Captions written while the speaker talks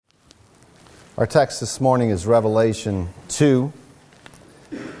Our text this morning is Revelation 2,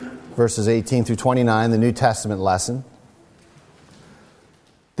 verses 18 through 29, the New Testament lesson.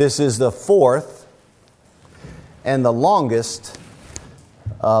 This is the fourth and the longest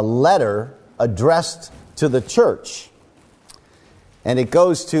letter addressed to the church. And it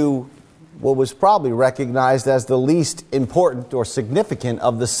goes to what was probably recognized as the least important or significant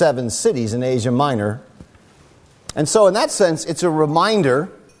of the 7 cities in Asia Minor. And so in that sense, it's a reminder,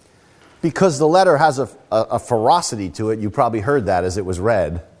 because the letter has a ferocity to it. You probably heard that as it was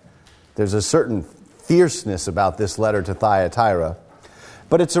read. There's a certain fierceness about this letter to Thyatira.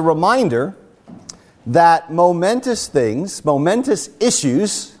 But it's a reminder that momentous things, momentous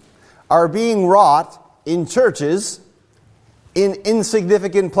issues are being wrought in churches in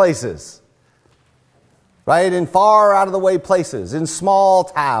insignificant places. Right? In far out of the way places, in small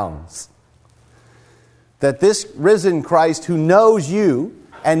towns. That this risen Christ who knows you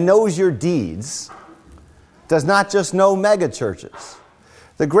and knows your deeds does not just know mega churches.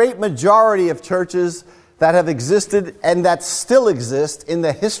 The great majority of churches that have existed and that still exist in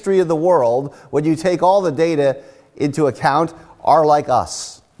the history of the world, when you take all the data into account, are like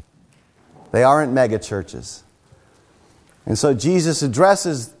us. They aren't mega churches. And so Jesus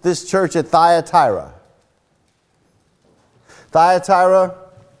addresses this church at Thyatira. Thyatira,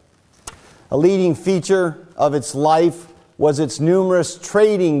 a leading feature of its life was its numerous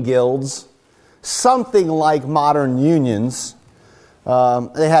trading guilds, something like modern unions.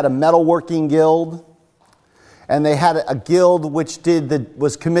 They had a metalworking guild, and they had a guild which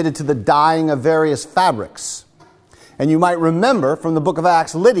was committed to the dyeing of various fabrics. And you might remember from the book of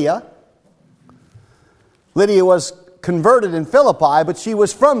Acts, Lydia. Lydia was converted in Philippi, but she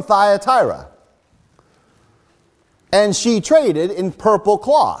was from Thyatira. And she traded in purple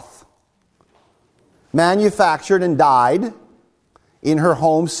cloth, manufactured and dyed in her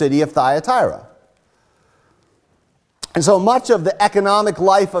home city of Thyatira. And so much of the economic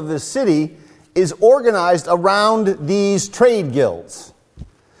life of this city is organized around these trade guilds.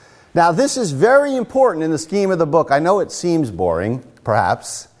 Now, this is very important in the scheme of the book. I know it seems boring,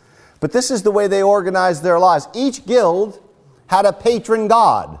 perhaps, but this is the way they organized their lives. Each guild had a patron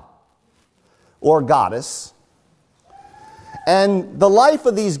god or goddess. And the life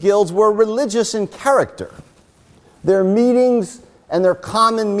of these guilds were religious in character. Their meetings and their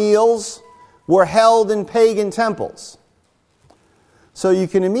common meals were held in pagan temples. So you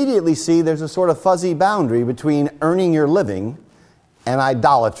can immediately see there's a sort of fuzzy boundary between earning your living and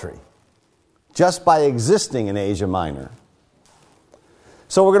idolatry, just by existing in Asia Minor.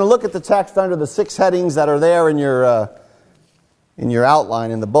 So we're going to look at the text under the 6 headings that are there in your outline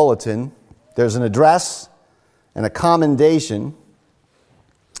in the bulletin. There's an address and a commendation.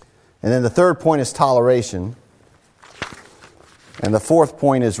 And then the third point is toleration. And the fourth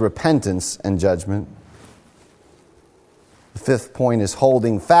point is repentance and judgment. The fifth point is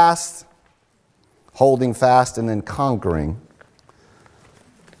holding fast, and then conquering.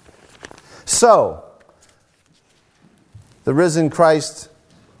 So, the risen Christ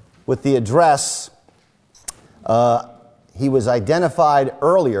with the address, he was identified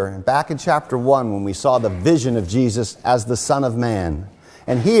earlier, back in chapter 1, when we saw the vision of Jesus as the Son of Man.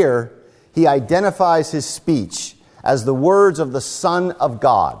 And here, he identifies his speech as the words of the Son of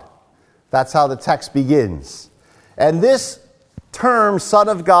God. That's how the text begins. And this term, Son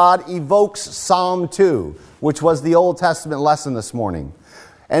of God, evokes Psalm 2, which was the Old Testament lesson this morning.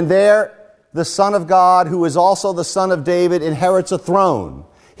 And there, the Son of God, who is also the Son of David, inherits a throne.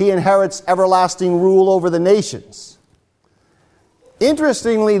 He inherits everlasting rule over the nations.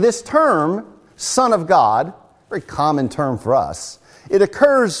 Interestingly, this term, Son of God, very common term for us, it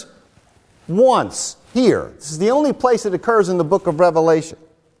occurs once here. This is the only place it occurs in the book of Revelation.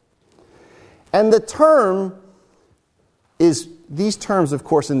 And the term is, these terms, of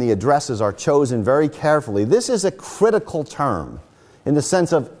course, in the addresses are chosen very carefully. This is a critical term in the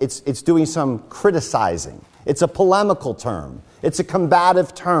sense of it's doing some criticizing. It's a polemical term. It's a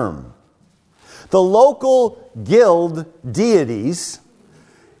combative term. The local guild deities,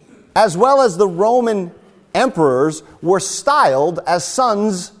 as well as the Roman emperors, were styled as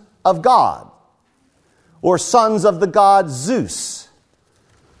sons of God, or sons of the god Zeus.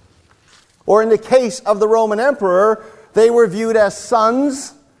 Or in the case of the Roman emperor, they were viewed as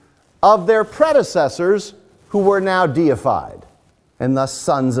sons of their predecessors who were now deified, and thus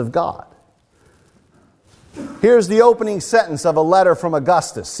sons of God. Here's the opening sentence of a letter from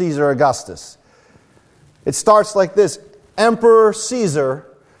Augustus, Caesar Augustus. It starts like this: Emperor Caesar,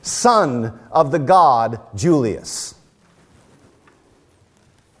 son of the god Julius.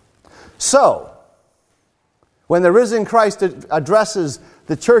 So, when the risen Christ addresses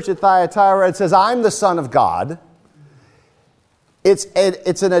the church at Thyatira, it says, I'm the Son of God. It's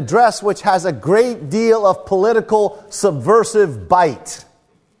an address which has a great deal of political subversive bite.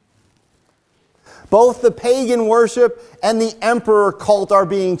 Both the pagan worship and the emperor cult are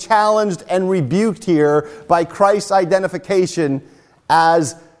being challenged and rebuked here by Christ's identification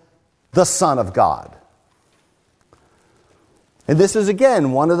as the Son of God. And this is,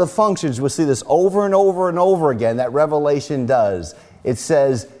 again, one of the functions. We'll see this over and over and over again that Revelation does. It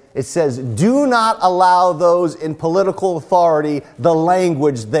says, do not allow those in political authority the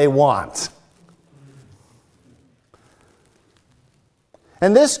language they want.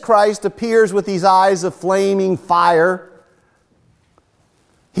 And this Christ appears with these eyes of flaming fire.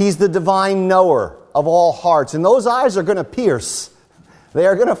 He's the divine knower of all hearts. And those eyes are going to pierce. They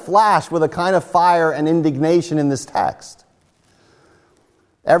are going to flash with a kind of fire and indignation in this text.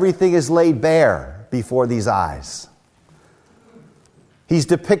 Everything is laid bare before these eyes. He's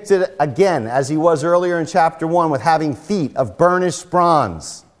depicted again, as he was earlier in chapter 1, with having feet of burnished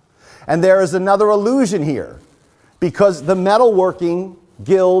bronze. And there is another allusion here, because the metalworking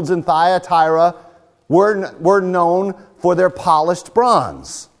guilds in Thyatira were known for their polished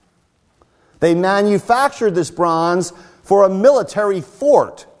bronze. They manufactured this bronze for a military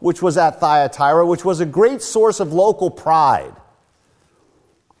fort, which was at Thyatira, which was a great source of local pride.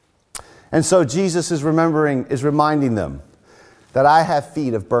 And so Jesus is reminding them that I have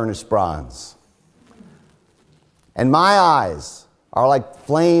feet of burnished bronze, and my eyes are like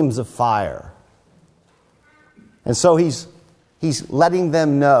flames of fire. And so he's letting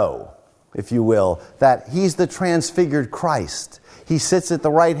them know, if you will, that he's the transfigured Christ. He sits at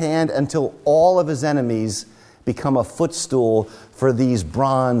the right hand until all of his enemies become a footstool for these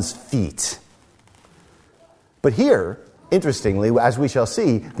bronze feet. But here, interestingly, as we shall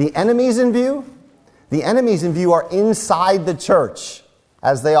see, the enemies in view are inside the church,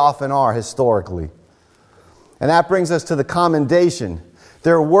 as they often are historically. And that brings us to the commendation.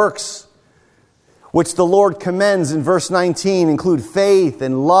 Their works, which the Lord commends in verse 19, include faith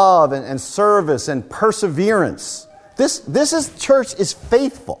and love and service and perseverance. This church is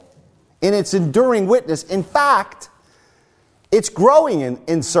faithful in its enduring witness. In fact, it's growing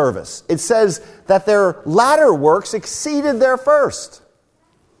in service. It says that their latter works exceeded their first.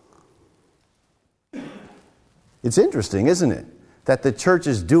 It's interesting, isn't it? That the church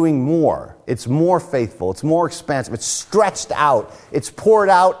is doing more. It's more faithful. It's more expansive. It's stretched out. It's poured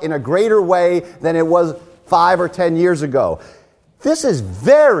out in a greater way than it was 5 or 10 years ago. This is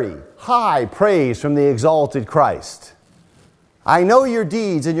very high praise from the exalted Christ. I know your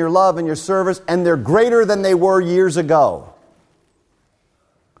deeds and your love and your service, and they're greater than they were years ago.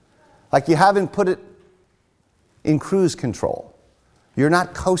 Like you haven't put it in cruise control. You're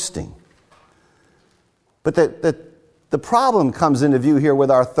not coasting. But the problem comes into view here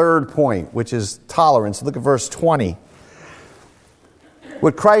with our third point, which is tolerance. Look at verse 20.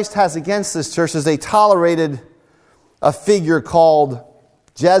 What Christ has against this church is they tolerated a figure called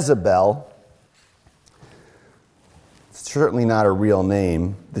Jezebel. It's certainly not a real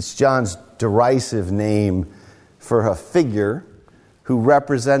name. It's John's derisive name for a figure who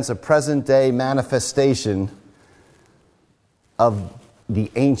represents a present-day manifestation of the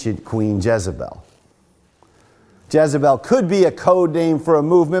ancient Queen Jezebel. Jezebel could be a code name for a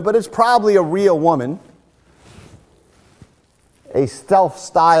movement, but it's probably a real woman, a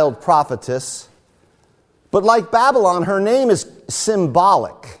self-styled prophetess. But like Babylon, her name is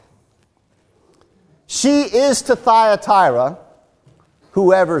symbolic. She is to Thyatira,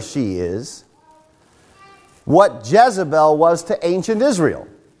 whoever she is, what Jezebel was to ancient Israel.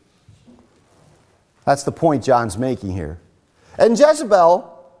 That's the point John's making here. And Jezebel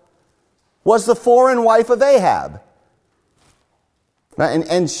was the foreign wife of Ahab.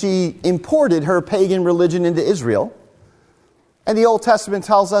 And she imported her pagan religion into Israel. And the Old Testament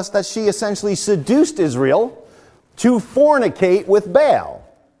tells us that she essentially seduced Israel to fornicate with Baal.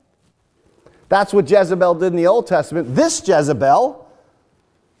 That's what Jezebel did in the Old Testament. This Jezebel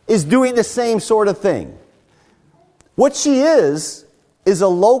is doing the same sort of thing. What she is a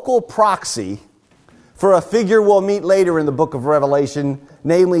local proxy for a figure we'll meet later in the book of Revelation,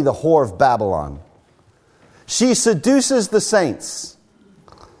 namely the whore of Babylon. She seduces the saints.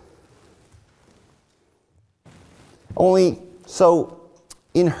 Only, so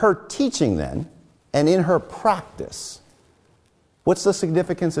in her teaching then, and in her practice, what's the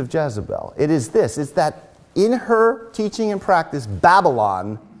significance of Jezebel? It is this, it's that in her teaching and practice,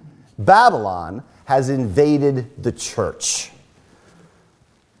 Babylon has invaded the church.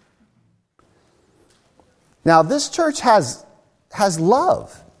 Now, this church has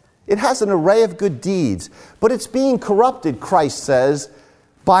love. It has an array of good deeds, but it's being corrupted, Christ says,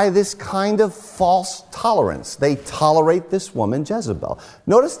 by this kind of false tolerance. They tolerate this woman, Jezebel.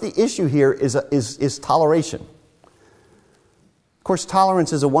 Notice the issue here is toleration. Of course,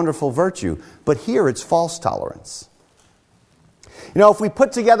 tolerance is a wonderful virtue, but here it's false tolerance. You know, if we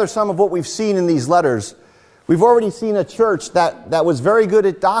put together some of what we've seen in these letters, we've already seen a church that was very good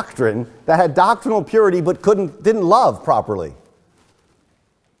at doctrine, that had doctrinal purity, but didn't love properly.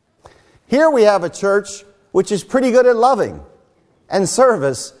 Here we have a church which is pretty good at loving and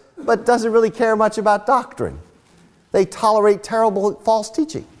service, but doesn't really care much about doctrine. They tolerate terrible false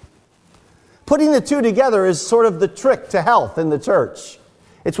teaching. Putting the two together is sort of the trick to health in the church.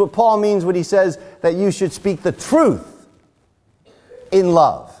 It's what Paul means when he says that you should speak the truth in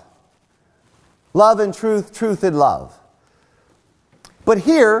love. Love and truth, truth and love. But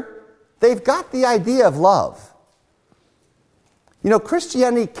here, they've got the idea of love. You know,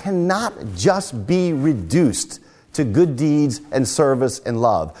 Christianity cannot just be reduced to good deeds and service and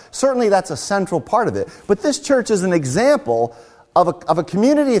love. Certainly that's a central part of it. But this church is an example of a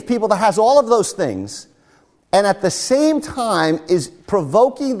community of people that has all of those things, and at the same time is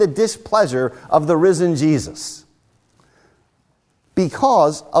provoking the displeasure of the risen Jesus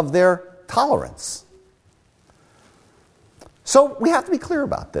because of their tolerance. So we have to be clear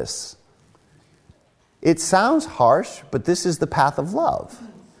about this. It sounds harsh, but this is the path of love.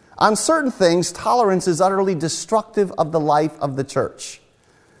 On certain things, tolerance is utterly destructive of the life of the church.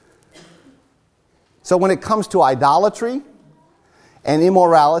 So when it comes to idolatry and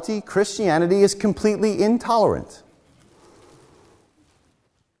immorality, Christianity is completely intolerant.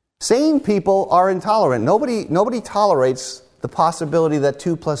 Sane people are intolerant. Nobody tolerates the possibility that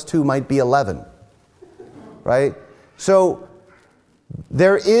 2 + 2 might be 11. Right? So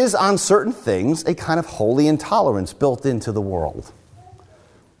there is, on certain things, a kind of holy intolerance built into the world.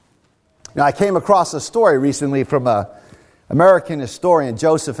 Now, I came across a story recently from an American historian,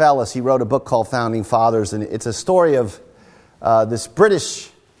 Joseph Ellis. He wrote a book called Founding Fathers, and it's a story of this British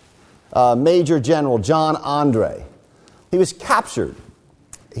Major General, John Andre. He was captured.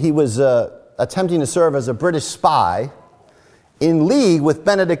 He was attempting to serve as a British spy in league with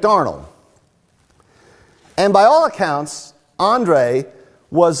Benedict Arnold. And by all accounts, Andre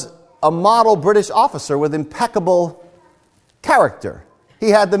was a model British officer with impeccable character. He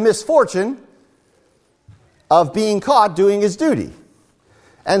had the misfortune of being caught doing his duty.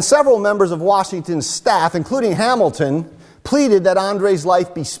 And several members of Washington's staff, including Hamilton, pleaded that Andre's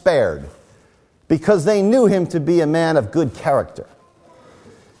life be spared because they knew him to be a man of good character.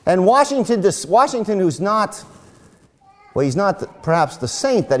 And Washington, who's not, well, he's not perhaps the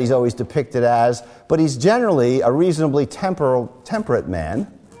saint that he's always depicted as, but he's generally a reasonably temperate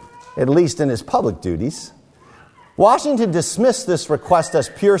man, at least in his public duties. Washington dismissed this request as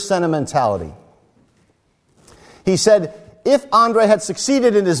pure sentimentality. He said, if Andre had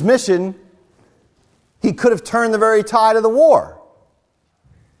succeeded in his mission, he could have turned the very tide of the war.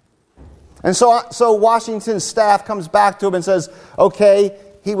 And so Washington's staff comes back to him and says, okay,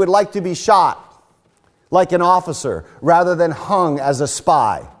 he would like to be shot like an officer rather than hung as a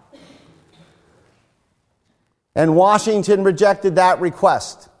spy. And Washington rejected that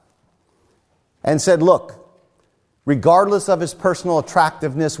request and said, look, regardless of his personal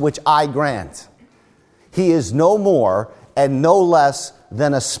attractiveness, which I grant, he is no more and no less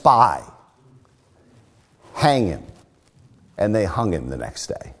than a spy. Hang him. And they hung him the next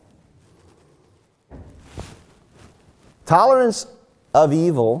day. Tolerance of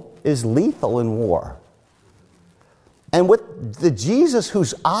evil is lethal in war. And with the Jesus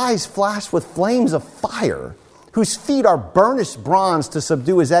whose eyes flash with flames of fire, whose feet are burnished bronze to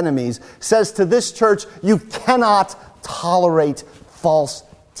subdue his enemies, says to this church, you cannot tolerate false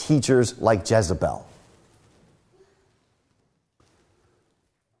teachers like Jezebel.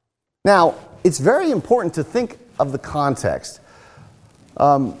 Now, it's very important to think of the context.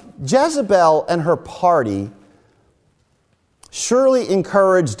 Jezebel and her party surely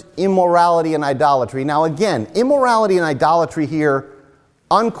encouraged immorality and idolatry. Now again, immorality and idolatry here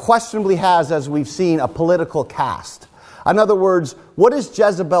unquestionably has, as we've seen, a political cast. In other words, what is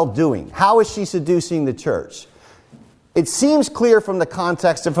Jezebel doing? How is she seducing the church? It seems clear from the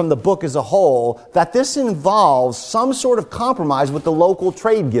context and from the book as a whole that this involves some sort of compromise with the local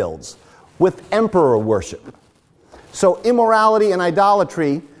trade guilds, with emperor worship. So immorality and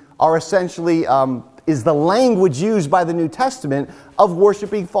idolatry are essentially is the language used by the New Testament of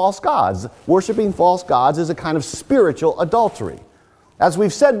worshiping false gods. Worshiping false gods is a kind of spiritual adultery. As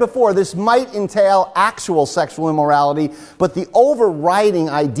we've said before, this might entail actual sexual immorality, but the overriding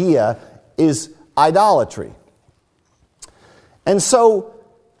idea is idolatry. And so,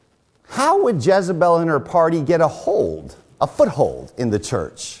 how would Jezebel and her party get a hold a foothold in the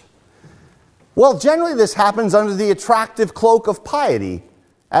church? Well, generally this happens under the attractive cloak of piety,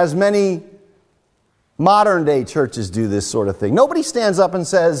 as many modern day churches do this sort of thing. Nobody stands up and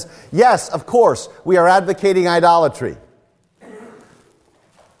says, yes, of course, we are advocating idolatry.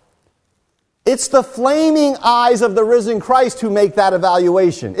 It's the flaming eyes of the risen Christ who make that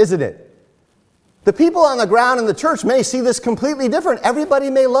evaluation, isn't it? The people on the ground in the church may see this completely different.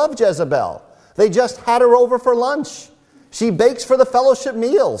 Everybody may love Jezebel. They just had her over for lunch. She bakes for the fellowship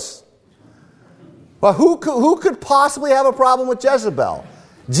meals. But who could possibly have a problem with Jezebel?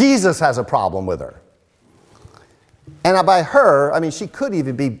 Jesus has a problem with her. And by her, I mean, she could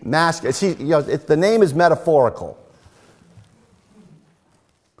even be masculine. The name is metaphorical.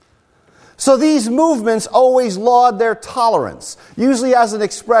 So these movements always laud their tolerance, usually as an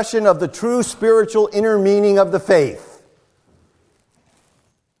expression of the true spiritual inner meaning of the faith.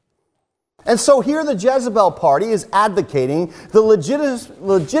 And so here the Jezebel party is advocating the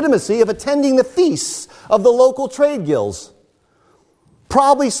legitimacy of attending the feasts of the local trade guilds.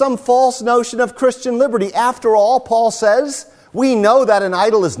 Probably some false notion of Christian liberty. After all, Paul says, we know that an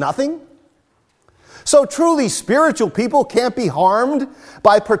idol is nothing. So truly spiritual people can't be harmed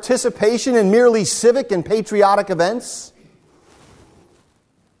by participation in merely civic and patriotic events.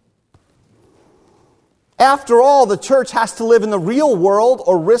 After all, the church has to live in the real world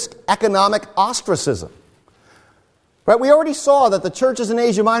or risk economic ostracism. Right? We already saw that the churches in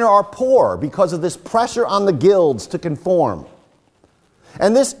Asia Minor are poor because of this pressure on the guilds to conform.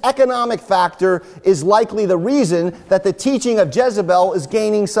 And this economic factor is likely the reason that the teaching of Jezebel is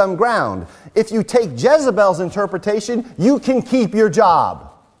gaining some ground. If you take Jezebel's interpretation, you can keep your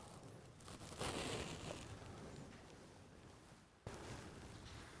job.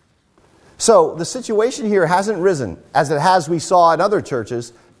 So the situation here hasn't risen, as it has, we saw in other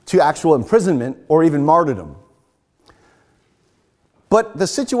churches, to actual imprisonment or even martyrdom. But the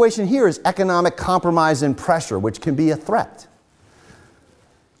situation here is economic compromise and pressure, which can be a threat.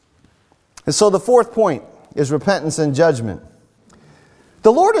 And so the fourth point is repentance and judgment.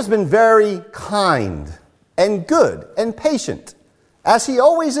 The Lord has been very kind and good and patient, as He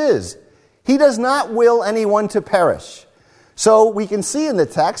always is. He does not will anyone to perish. So we can see in the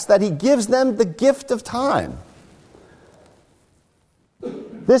text that He gives them the gift of time.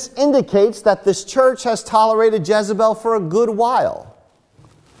 This indicates that this church has tolerated Jezebel for a good while.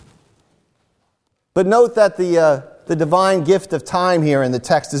 But note that the divine gift of time here in the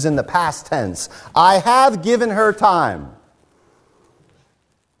text is in the past tense. I have given her time.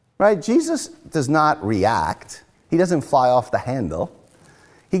 Right? Jesus does not react. He doesn't fly off the handle.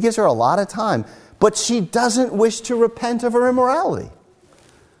 He gives her a lot of time. But she doesn't wish to repent of her immorality.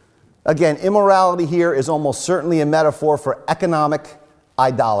 Again, immorality here is almost certainly a metaphor for economic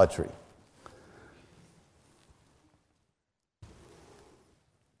idolatry.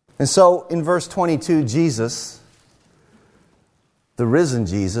 And so in verse 22, Jesus, the risen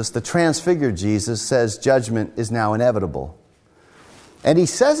Jesus, the transfigured Jesus, says judgment is now inevitable. And He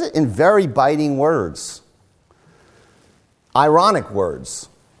says it in very biting words, ironic words.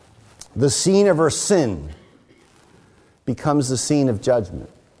 The scene of her sin becomes the scene of judgment.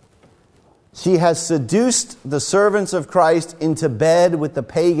 She has seduced the servants of Christ into bed with the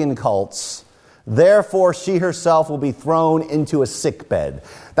pagan cults. Therefore, she herself will be thrown into a sick bed.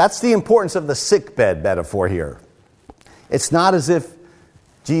 That's the importance of the sick bed metaphor here. It's not as if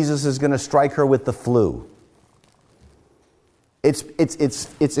Jesus is going to strike her with the flu.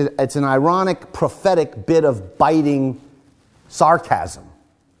 It's an ironic, prophetic bit of biting sarcasm.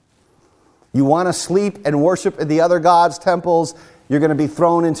 You want to sleep and worship in the other gods' temples, you're going to be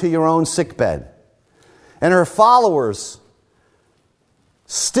thrown into your own sick bed. And her followers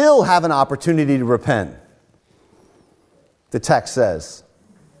still have an opportunity to repent, the text says.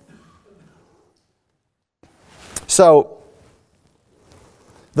 So,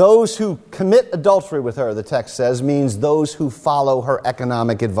 those who commit adultery with her, the text says, means those who follow her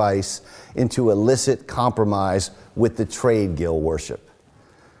economic advice into illicit compromise with the trade guild worship.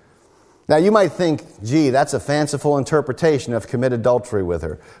 Now you might think, gee, that's a fanciful interpretation of commit adultery with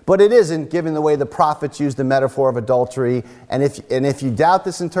her. But it isn't, given the way the prophets use the metaphor of adultery. And if you doubt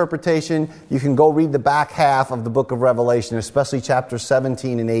this interpretation, you can go read the back half of the book of Revelation, especially chapters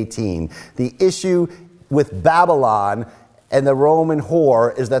 17 and 18. The issue with Babylon and the Roman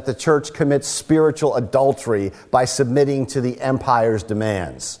whore is that the church commits spiritual adultery by submitting to the empire's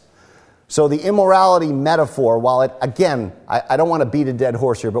demands. So the immorality metaphor, while it, again, I don't want to beat a dead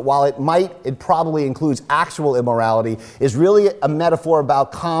horse here, but while it probably includes actual immorality, is really a metaphor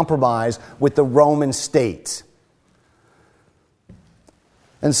about compromise with the Roman state.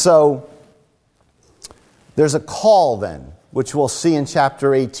 And so There's a call then, which we'll see in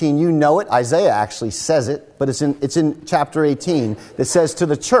chapter 18. You know it. Isaiah actually says it, but it's in chapter 18. It says to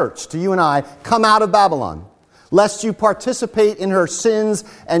the church, to you and I, come out of Babylon, lest you participate in her sins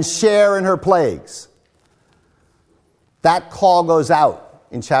and share in her plagues. That call goes out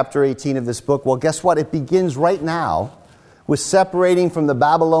in chapter 18 of this book. Well, guess what? It begins right now with separating from the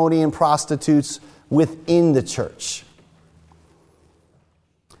Babylonian prostitutes within the church.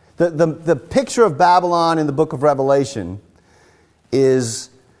 The picture of Babylon in the book of Revelation is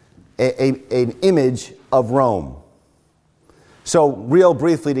an image of Rome. So real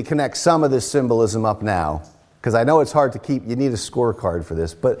briefly, to connect some of this symbolism up now, because I know it's hard to keep, you need a scorecard for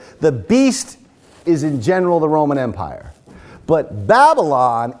this, but the beast is in general the Roman Empire. But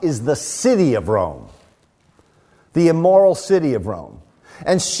Babylon is the city of Rome, the immoral city of Rome.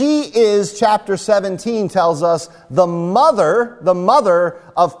 And she is, chapter 17 tells us, the mother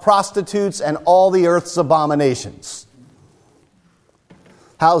of prostitutes and all the earth's abominations.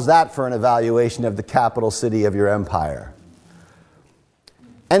 How's that for an evaluation of the capital city of your empire?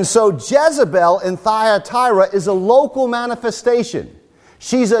 And so Jezebel in Thyatira is a local manifestation.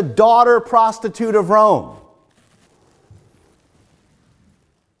 She's a daughter prostitute of Rome.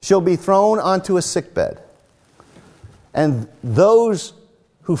 She'll be thrown onto a sickbed. And those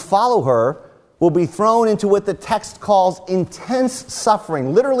who follow her will be thrown into what the text calls intense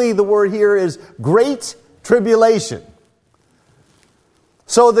suffering. Literally, the word here is great tribulation.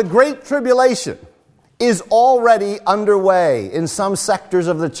 So the great tribulation is already underway in some sectors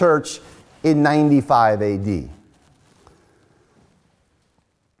of the church in 95 AD.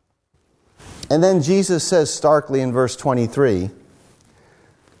 And then Jesus says starkly in verse 23,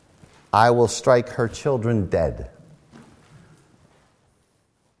 I will strike her children dead.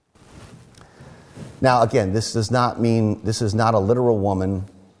 Now, again, this does not mean, this is not a literal woman,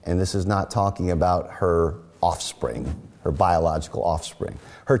 and this is not talking about her offspring, her biological offspring.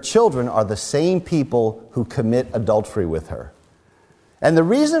 Her children are the same people who commit adultery with her. And the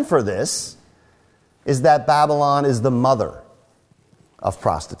reason for this is that Babylon is the mother of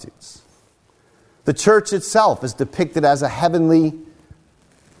prostitutes. The church itself is depicted as a heavenly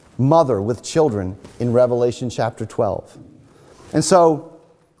mother with children in Revelation chapter 12. And so,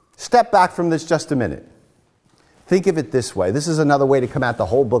 step back from this just a minute. Think of it this way. This is another way to come at the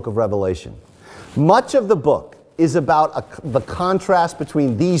whole book of Revelation. Much of the book is about the contrast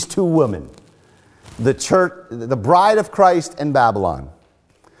between these two women, the church, the bride of Christ, and Babylon.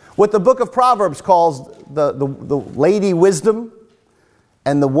 What the book of Proverbs calls the lady wisdom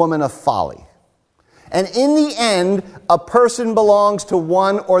and the woman of folly. And in the end, a person belongs to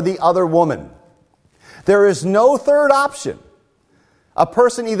one or the other woman. There is no third option. A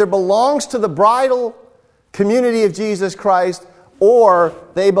person either belongs to the bridal community of Jesus Christ or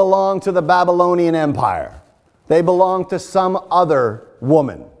they belong to the Babylonian Empire. They belong to some other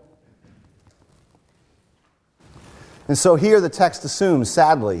woman. And so here the text assumes,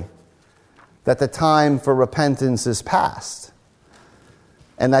 sadly, that the time for repentance is past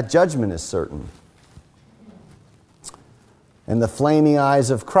and that judgment is certain. And the flaming eyes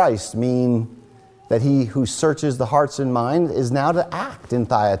of Christ mean that he who searches the hearts and mind is now to act in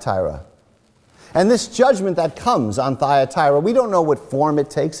Thyatira. And this judgment that comes on Thyatira, we don't know what form it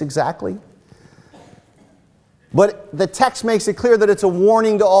takes exactly. But the text makes it clear that it's a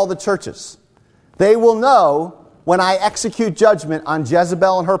warning to all the churches. They will know when I execute judgment on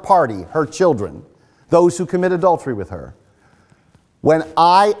Jezebel and her party, her children, those who commit adultery with her. When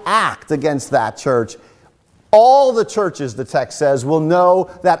I act against that church, all the churches, the text says, will know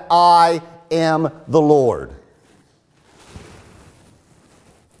that I am the Lord.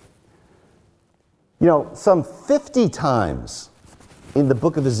 You know, some 50 times in the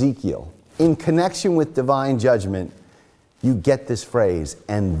book of Ezekiel, in connection with divine judgment, you get this phrase,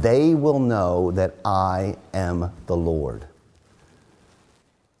 and they will know that I am the Lord.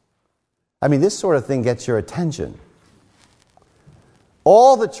 I mean, this sort of thing gets your attention.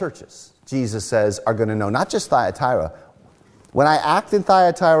 All the churches, Jesus says, are going to know, not just Thyatira. When I act in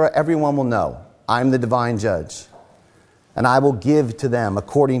Thyatira, everyone will know I'm the divine judge, and I will give to them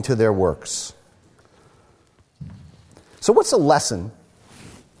according to their works. So what's the lesson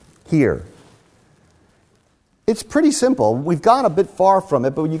here? It's pretty simple. We've gone a bit far from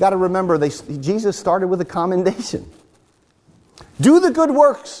it, but you got to remember Jesus started with a commendation. Do the good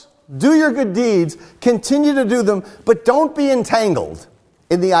works. Do your good deeds. Continue to do them, but don't be entangled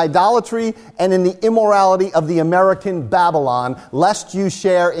in the idolatry and in the immorality of the American Babylon, lest you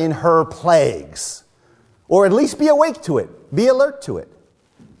share in her plagues. Or at least be awake to it. Be alert to it.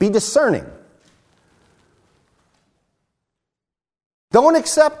 Be discerning. Don't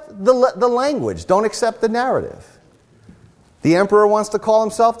accept the language. Don't accept the narrative. The emperor wants to call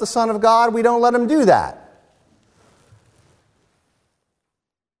himself the Son of God. We don't let him do that.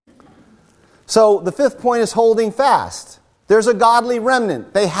 So the fifth point is holding fast. There's a godly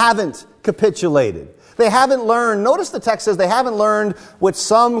remnant. They haven't capitulated. They haven't learned. Notice the text says they haven't learned what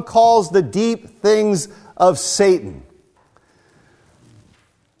some calls the deep things of Satan.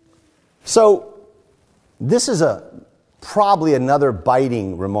 So this is probably another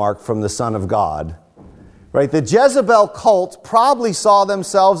biting remark from the Son of God. Right? The Jezebel cult probably saw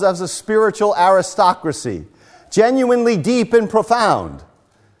themselves as a spiritual aristocracy, genuinely deep and profound,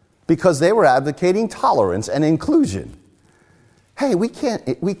 because they were advocating tolerance and inclusion. Hey, we can't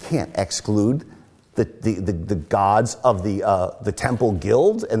exclude the gods of the temple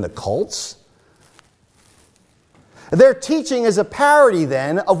guild and the cults. Their teaching is a parody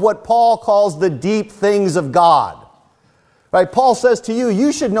then of what Paul calls the deep things of God. Right? Paul says to you,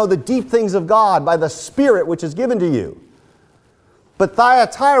 you should know the deep things of God by the Spirit which is given to you. But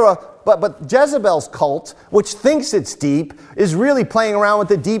Thyatira, but Jezebel's cult, which thinks it's deep, is really playing around with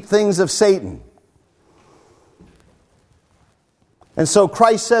the deep things of Satan. And so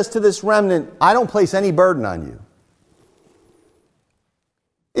Christ says to this remnant, I don't place any burden on you.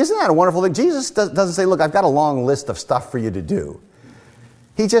 Isn't that a wonderful thing? Jesus doesn't say, look, I've got a long list of stuff for you to do.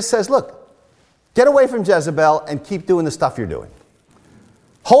 He just says, look, get away from Jezebel and keep doing the stuff you're doing.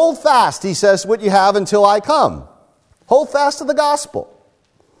 Hold fast, he says, what you have until I come. Hold fast to the gospel.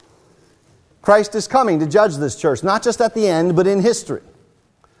 Christ is coming to judge this church, not just at the end, but in history.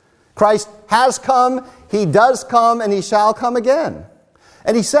 Christ has come, he does come, and he shall come again.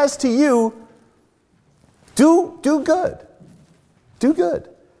 And he says to you, do good. Do good.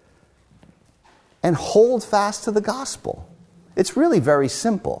 And hold fast to the gospel. It's really very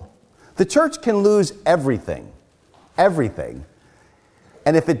simple. The church can lose everything. Everything.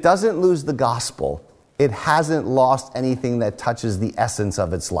 And if it doesn't lose the gospel, it hasn't lost anything that touches the essence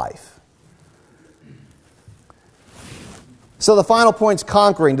of its life. So the final point's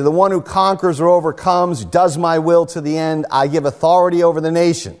conquering. To the one who conquers or overcomes, does my will to the end, I give authority over the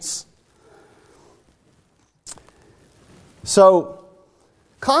nations. So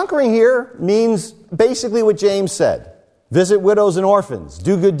conquering here means basically what James said. Visit widows and orphans,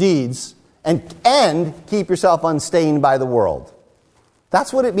 do good deeds, and keep yourself unstained by the world.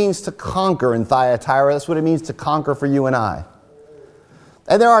 That's what it means to conquer in Thyatira. That's what it means to conquer for you and I.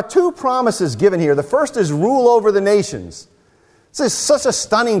 And there are two promises given here. The first is rule over the nations. This is such a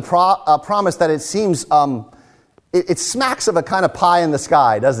stunning promise that it seems, it smacks of a kind of pie in the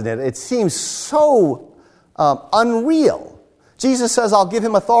sky, doesn't it? It seems so unreal. Jesus says, I'll give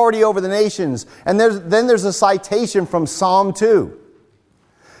him authority over the nations. And then there's a citation from Psalm 2,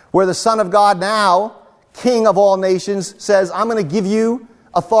 where the Son of God now, King of all nations, says, I'm going to give you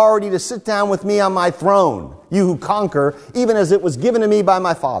authority to sit down with me on my throne, you who conquer, even as it was given to me by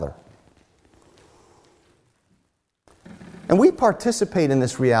my Father. And we participate in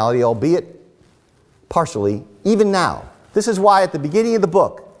this reality, albeit partially, even now. This is why at the beginning of the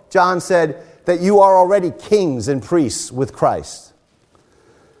book, John said that you are already kings and priests with Christ.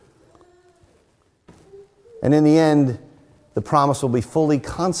 And in the end, the promise will be fully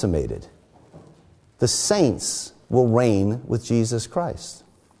consummated. The saints will reign with Jesus Christ.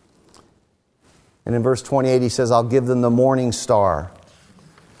 And in verse 28, he says, I'll give them the morning star.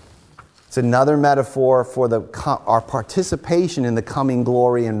 It's another metaphor for our participation in the coming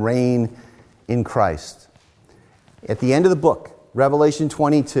glory and reign in Christ. At the end of the book, Revelation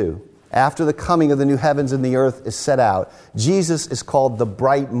 22, after the coming of the new heavens and the earth is set out, Jesus is called the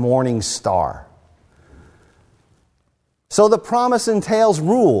bright morning star. So the promise entails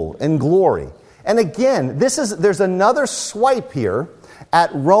rule and glory. And again, there's another swipe here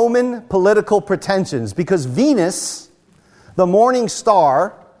at Roman political pretensions, because Venus, the morning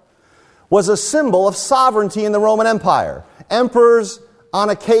star, was a symbol of sovereignty in the Roman Empire. Emperors, on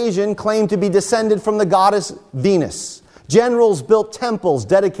occasion, claimed to be descended from the goddess Venus. Generals built temples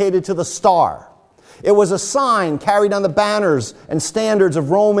dedicated to the star. It was a sign carried on the banners and standards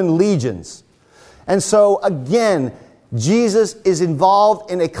of Roman legions. And so, again, Jesus is involved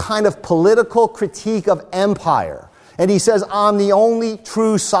in a kind of political critique of empire. And he says, I'm the only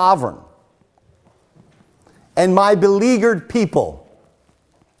true sovereign. And my beleaguered people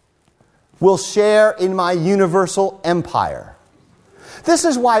will share in my universal empire. This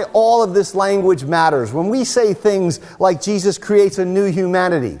is why all of this language matters. When we say things like Jesus creates a new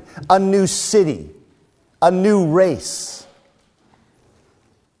humanity, a new city, a new race.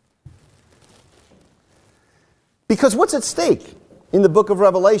 Because what's at stake in the book of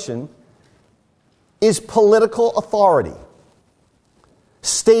Revelation is political authority.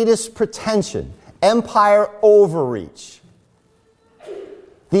 status pretension, empire overreach.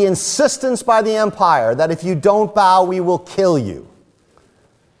 The insistence by the empire that if you don't bow, we will kill you.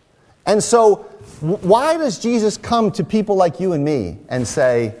 And so, why does Jesus come to people like you and me and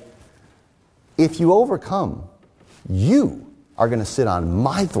say, if you overcome, you are going to sit on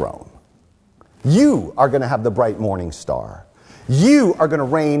my throne. You are going to have the bright morning star. You are going to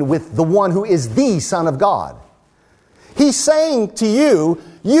reign with the one who is the Son of God. He's saying to you,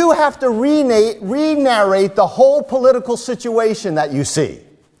 you have to re-narrate the whole political situation that you see.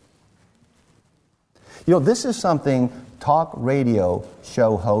 You know, this is something talk radio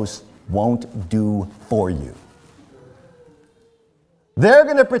show hosts won't do for you. They're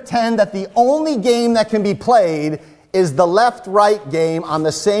going to pretend that the only game that can be played is the left-right game on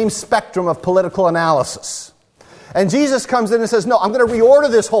the same spectrum of political analysis. And Jesus comes in and says, no, I'm going to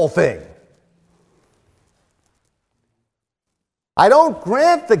reorder this whole thing. I don't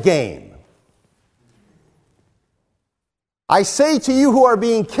grant the game. I say to you who are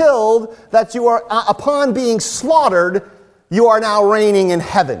being killed that you are, upon being slaughtered, you are now reigning in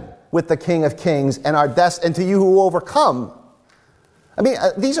heaven with the King of Kings, and and to you who overcome. I mean,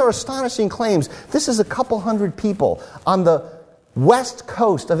 these are astonishing claims. This is a couple hundred people on the west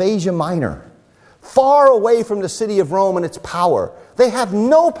coast of Asia Minor, far away from the city of Rome and its power. They have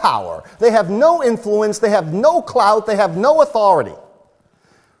no power. They have no influence. They have no clout. They have no authority.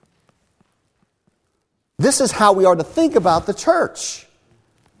 This is how we are to think about the church.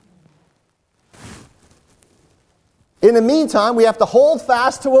 In the meantime, we have to hold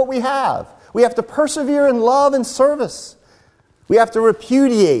fast to what we have. We have to persevere in love and service. We have to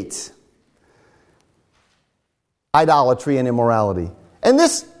repudiate idolatry and immorality. And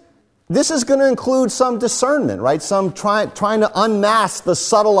this is going to include some discernment, right? Some trying to unmask the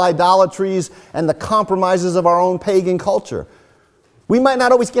subtle idolatries and the compromises of our own pagan culture. We might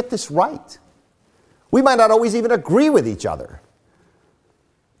not always get this right. We might not always even agree with each other.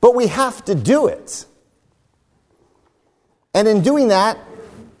 But we have to do it. And in doing that,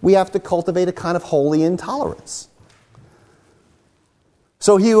 we have to cultivate a kind of holy intolerance.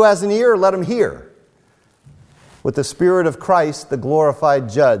 So he who has an ear, let him hear what the Spirit of Christ, the glorified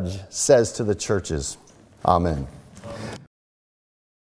judge, says to the churches. Amen.